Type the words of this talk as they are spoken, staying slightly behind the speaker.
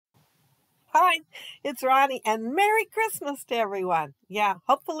Hi, it's Ronnie, and Merry Christmas to everyone. Yeah,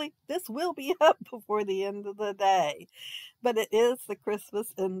 hopefully this will be up before the end of the day, but it is the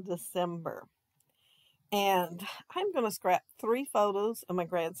Christmas in December. And I'm going to scrap 3 photos of my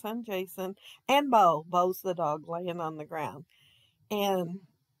grandson, Jason, and Bo. Bo's the dog laying on the ground. And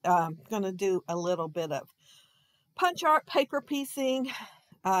I'm going to do a little bit of punch art, paper piecing,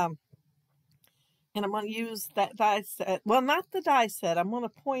 um, and I'm going to use that die set. Well, not the die set. I'm going to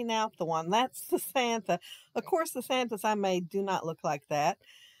point out the one. That's the Santa. Of course, the Santas I made do not look like that.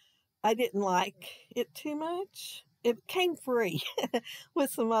 I didn't like it too much. It came free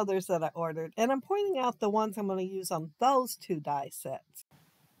with some others that I ordered. And I'm pointing out the ones I'm going to use on those 2 die sets.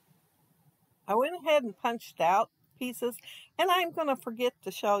 I went ahead and punched out pieces, and I'm going to forget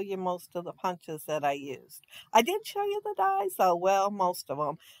to show you most of the punches that I used. I did show you the dies, though. Well, most of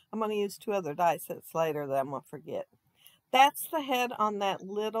them. I'm going to use 2 other die sets later that I'm going to forget. That's the head on that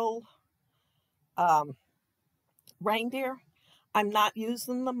little reindeer. I'm not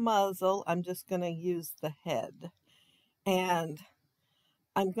using the muzzle. I'm just going to use the head. And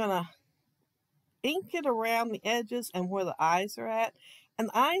I'm going to ink it around the edges and where the eyes are at. And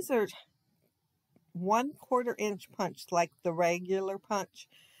the eyes are 1/4 inch punched like the regular punch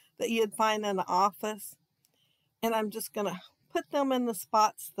that you'd find in the office. And I'm just going to put them in the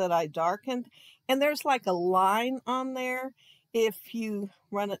spots that I darkened. And there's like a line on there. If you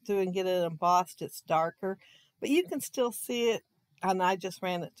run it through and get it embossed, it's darker. But you can still see it. And I just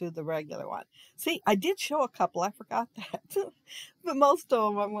ran it through the regular one. See, I did show a couple. I forgot that. But most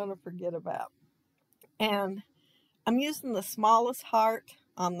of them I'm going to forget about. And I'm using the smallest heart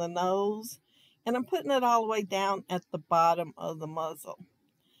on the nose. And I'm putting it all the way down at the bottom of the muzzle.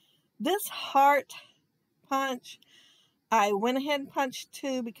 This heart punch, I went ahead and punched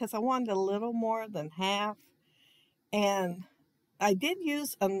 2 because I wanted a little more than half. And I did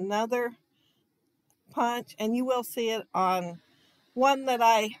use another punch, and you will see it on one that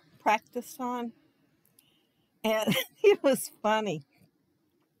I practiced on. And it was funny.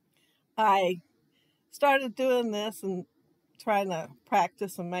 I started doing this and trying to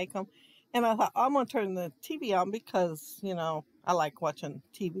practice and make them. And I thought, I'm going to turn the TV on because, I like watching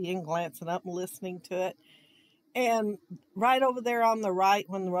TV and glancing up and listening to it. And right over there on the right,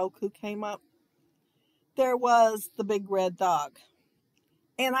 when the Roku came up, there was the big red dog.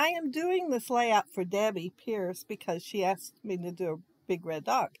 And I am doing this layout for Debbie Pierce because she asked me to do a big red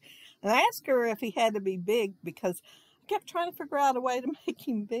dog. And I asked her if he had to be big because I kept trying to figure out a way to make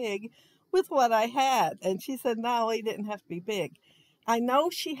him big with what I had. And she said, no, he didn't have to be big. I know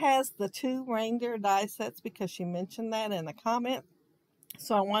she has the 2 reindeer die sets because she mentioned that in a comment.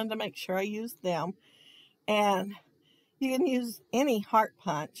 So I wanted to make sure I used them. And you can use any heart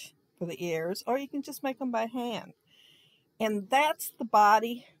punch for the ears, or you can just make them by hand. And that's the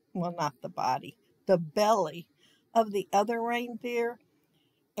body, well, not the body, the belly of the other reindeer.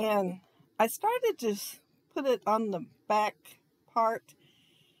 And I started to put it on the back part.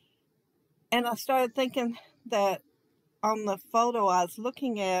 And I started thinking that on the photo I was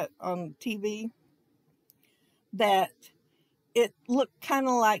looking at on TV, that it looked kind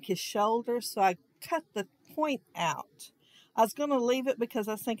of like his shoulders, so I cut the point out. I was going to leave it because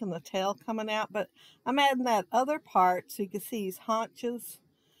I was thinking the tail coming out, but I'm adding that other part so you can see his haunches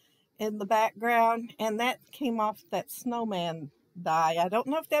in the background, and that came off that snowman die. I don't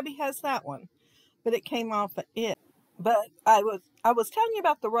know if Debbie has that one, but it came off of it. But I was telling you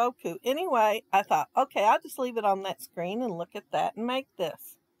about the Roku. Anyway, I thought, okay, I'll just leave it on that screen and look at that and make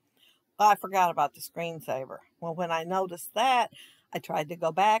this. I forgot about the screensaver. Well, when I noticed that, I tried to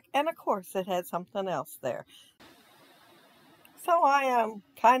go back, and of course it had something else there. So I am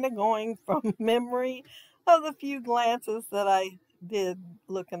kind of going from memory of the few glances that I did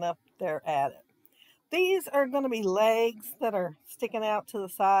looking up there at it. These are going to be legs that are sticking out to the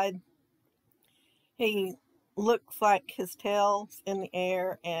side. He looks like his tail's in the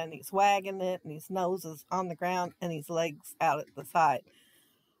air, and he's wagging it, and his nose is on the ground, and his legs out at the side.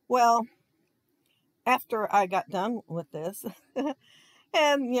 Well, after I got done with this,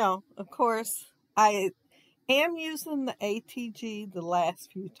 and, of course, I am using the ATG the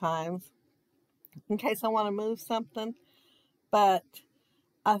last few times in case I want to move something, but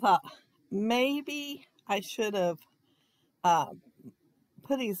I thought maybe I should have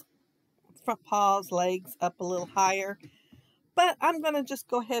put his front paws, legs up a little higher, but I'm going to just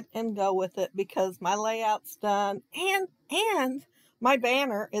go ahead and go with it because my layout's done, and my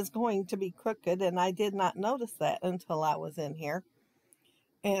banner is going to be crooked, and I did not notice that until I was in here.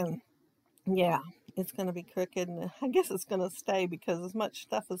 And yeah, it's going to be crooked, and I guess it's going to stay because as much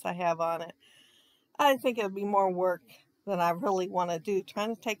stuff as I have on it, I think it'll be more work than I really want to do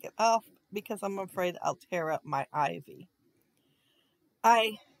trying to take it off because I'm afraid I'll tear up my ivy.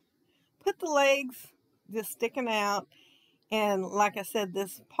 I put the legs just sticking out, and like I said,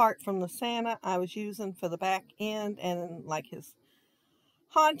 this part from the Santa I was using for the back end, and like his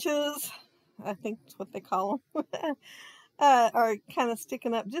haunches, I think that's what they call them, are kind of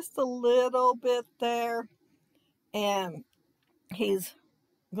sticking up just a little bit there. And he's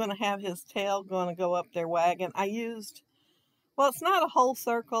going to have his tail going to go up their wagon. I used, well, it's not a whole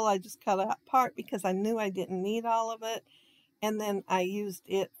circle. I just cut out part because I knew I didn't need all of it. And then I used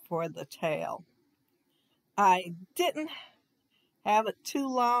it for the tail. I didn't have it too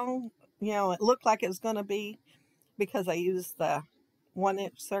long. You know, it looked like it was going to be because I used the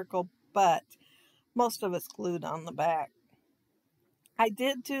 1-inch circle, but most of it's glued on the back. I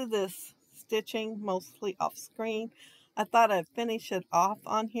did do this stitching mostly off screen. I thought I'd finish it off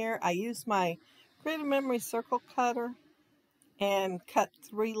on here. I used my Creative Memory circle cutter and cut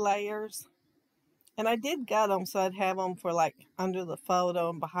 3 layers. And I did gut them so I'd have them for like under the photo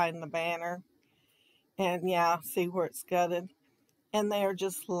and behind the banner. And yeah, see where it's gutted. And they are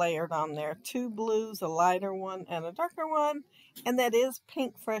just layered on there. 2 blues, a lighter one, and a darker one. And that is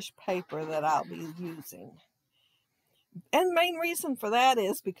PinFresh paper that I'll be using. And the main reason for that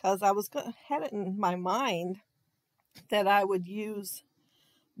is because I had it in my mind that I would use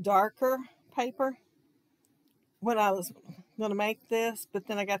darker paper when I was going to make this, but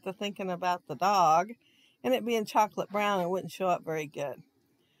then I got to thinking about the dog, and it being chocolate brown, it wouldn't show up very good.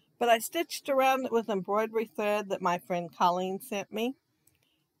 But I stitched around it with embroidery thread that my friend Colleen sent me,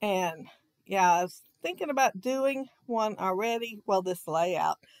 and yeah, I was thinking about doing one already, well, this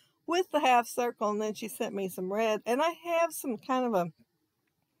layout, with the half circle, and then she sent me some red, and I have some kind of a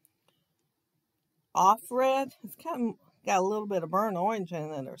off red. It's kind of got a little bit of burnt orange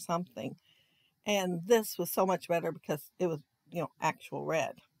in it or something. And this was so much better because it was, you know, actual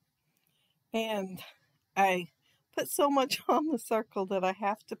red. And I put so much on the circle that I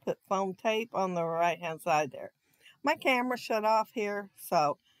have to put foam tape on the right hand side there. My camera shut off here,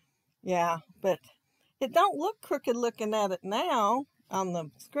 so yeah, but it don't look crooked looking at it now on the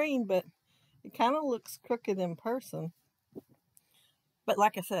screen, but it kind of looks crooked in person. But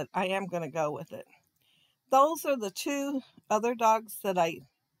like I said, I am going to go with it. Those are the 2 other dogs that I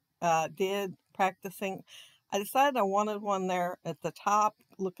did practicing. I decided I wanted one there at the top,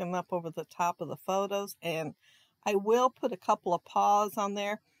 looking up over the top of the photos, and I will put a couple of paws on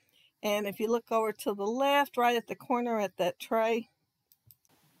there. And if you look over to the left, right at the corner at that tray,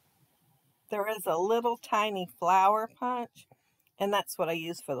 there is a little tiny flower punch, and that's what I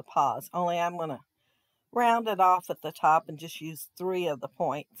use for the paws. Only I'm going to round it off at the top and just use 3 of the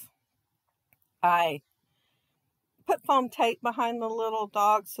points. I put foam tape behind the little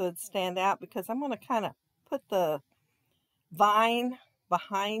dog so it'd stand out because I'm going to kind of put the vine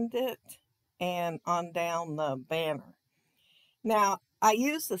behind it and on down the banner. Now, I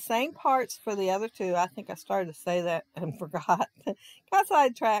used the same parts for the other 2. I think I started to say that and forgot. Got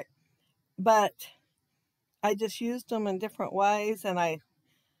sidetracked. But I just used them in different ways, and I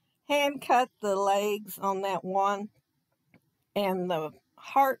hand cut the legs on that one. And the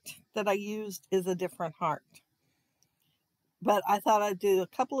heart that I used is a different heart. But I thought I'd do a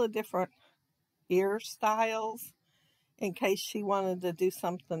couple of different ear styles in case she wanted to do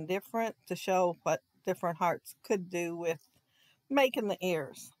something different to show what different hearts could do with making the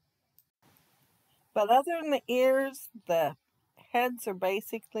ears. But other than the ears, the heads are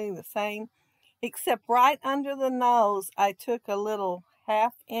basically the same, except right under the nose, I took a little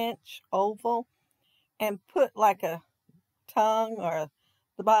 1/2-inch oval and put like a tongue or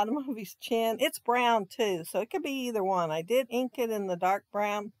the bottom of his chin. It's brown too, so it could be either one. I did ink it in the dark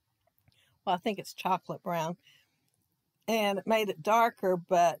brown. Well, I think it's chocolate brown. And it made it darker,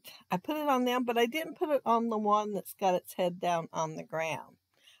 but I put it on them, but I didn't put it on the one that's got its head down on the ground.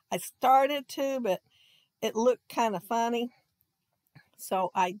 I started to, but it looked kind of funny,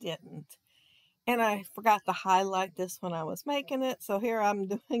 so I didn't. And I forgot to highlight this when I was making it, so here I'm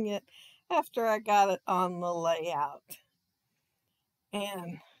doing it after I got it on the layout.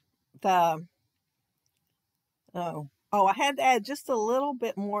 And the, I had to add just a little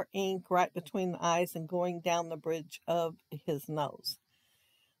bit more ink right between the eyes and going down the bridge of his nose.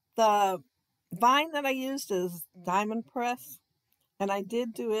 The vine that I used is Diamond Press, and I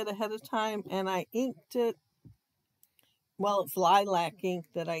did do it ahead of time, and I inked it. Well, it's lilac ink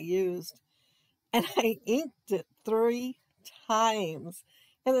that I used, and I inked it 3 times,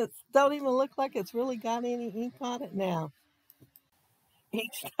 and it don't even look like it's really got any ink on it now.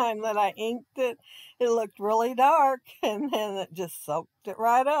 Each time that I inked it, it looked really dark, and then it just soaked it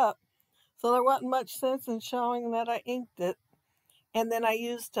right up. So there wasn't much sense in showing that I inked it. And then I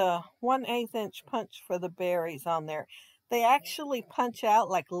used a 1/8 inch punch for the berries on there. They actually punch out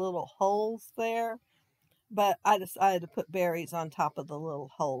like little holes there, but I decided to put berries on top of the little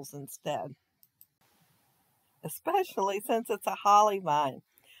holes instead, especially since it's a holly vine.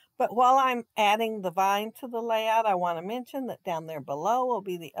 But while I'm adding the vine to the layout, I want to mention that down there below will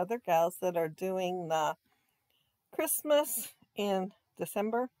be the other gals that are doing the Christmas in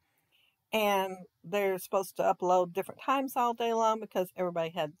December. And they're supposed to upload different times all day long because everybody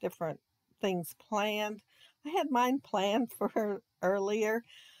had different things planned. I had mine planned for earlier,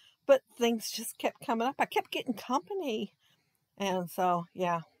 but things just kept coming up. I kept getting company. And so,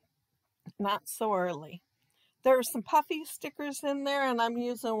 yeah, not so early. There are some puffy stickers in there, and I'm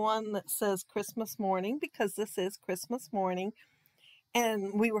using one that says Christmas morning because this is Christmas morning.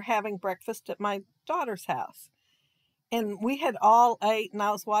 And we were having breakfast at my daughter's house. And we had all ate, and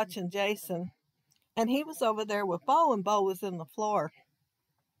I was watching Jason. And he was over there with Bo, and Bo was in the floor.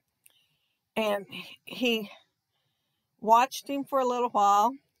 And he watched him for a little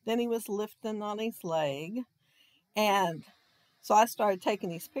while. Then he was lifting on his leg. And so I started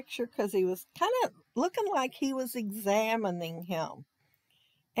taking his picture because he was kind of looking like he was examining him.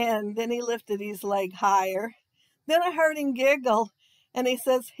 And then he lifted his leg higher. Then I heard him giggle, and he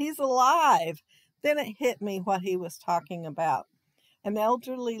says, "He's alive." Then it hit me what he was talking about. An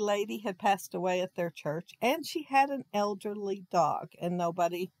elderly lady had passed away at their church, and she had an elderly dog and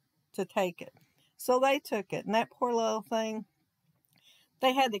nobody to take it. So they took it, and that poor little thing,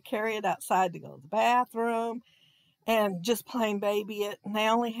 they had to carry it outside to go to the bathroom and just plain baby it. And they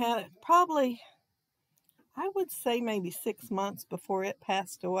only had it probably, I would say maybe 6 months before it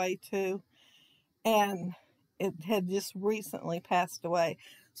passed away too. And it had just recently passed away.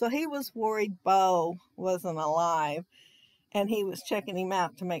 So he was worried Bo wasn't alive. And he was checking him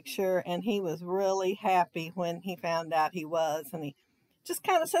out to make sure, and he was really happy when he found out he was, and he just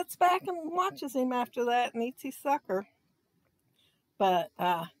kind of sits back and watches him after that and eats his sucker. But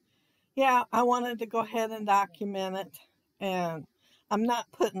yeah, I wanted to go ahead and document it, and I'm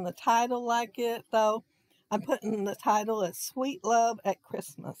not putting the title like it though. I'm putting the title as Sweet Love at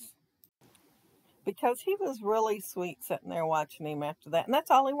Christmas, because he was really sweet sitting there watching him after that, and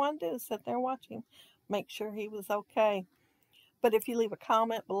that's all he wanted to do is sit there and watch him, make sure he was okay. But if you leave a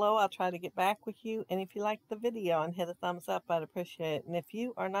comment below, I'll try to get back with you. And if you like the video and hit a thumbs up, I'd appreciate it. And if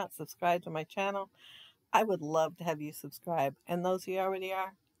you are not subscribed to my channel, I would love to have you subscribe. And those of you already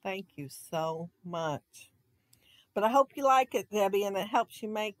are, thank you so much. But I hope you like it, Debbie, and it helps you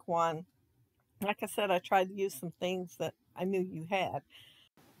make one. Like I said, I tried to use some things that I knew you had.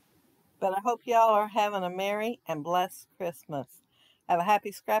 But I hope y'all are having a merry and blessed Christmas. Have a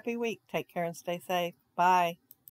happy, scrappy week. Take care and stay safe. Bye.